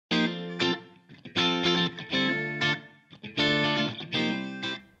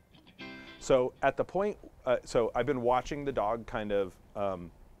So at the point, so I've been watching the dog kind of,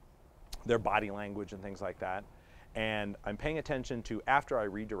 their body language and things like that. And I'm paying attention to, after I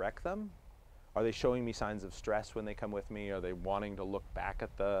redirect them, are they showing me signs of stress when they come with me? Are they wanting to look back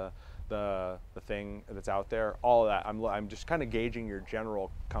at the thing that's out there? All of that. I'm just kind of gauging your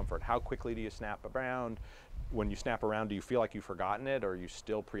general comfort. How quickly do you snap around? When you snap around, do you feel like you've forgotten it, or are you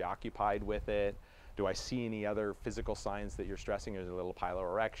still preoccupied with it? Do I see any other physical signs that you're stressing? Is there a little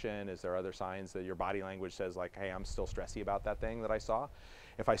piloerection? Is there other signs that your body language says like, hey, I'm still stressy about that thing that I saw?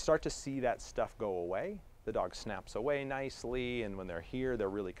 If I start to see that stuff go away, the dog snaps away nicely, and when they're here, they're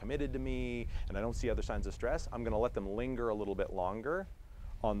really committed to me, and I don't see other signs of stress, I'm gonna let them linger a little bit longer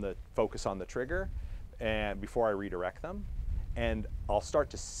on the focus on the trigger and before I redirect them. And I'll start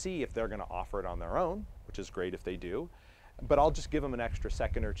to see if they're gonna offer it on their own, which is great if they do, but I'll just give them an extra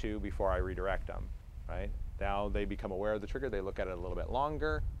second or two before I redirect them, right? Now they become aware of the trigger, they look at it a little bit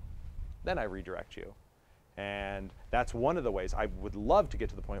longer, then I redirect you. And that's one of the ways. I would love to get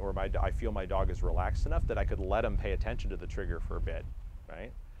to the point where I feel my dog is relaxed enough that I could let him pay attention to the trigger for a bit,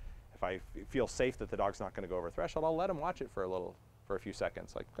 right? If I feel safe that the dog's not going to go over a threshold, I'll let him watch it for a few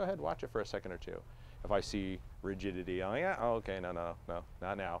seconds. Like, go ahead, watch it for a second or two. If I see rigidity, oh yeah, oh, okay, no,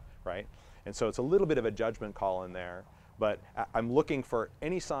 not now, right? And so it's a little bit of a judgment call in there, but I'm looking for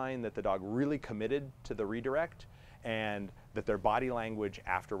any sign that the dog really committed to the redirect and that their body language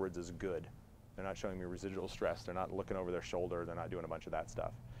afterwards is good. They're not showing me residual stress, they're not looking over their shoulder, they're not doing a bunch of that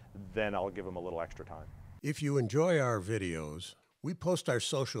stuff. Then I'll give them a little extra time. If you enjoy our videos, we post our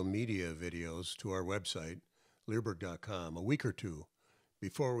social media videos to our website, Leerburg.com, a week or two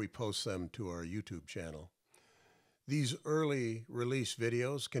before we post them to our YouTube channel. These early release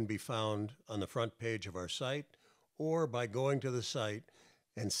videos can be found on the front page of our site or by going to the site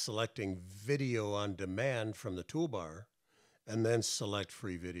and selecting Video on Demand from the toolbar, and then select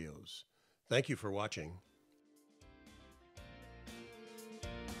Free Videos. Thank you for watching.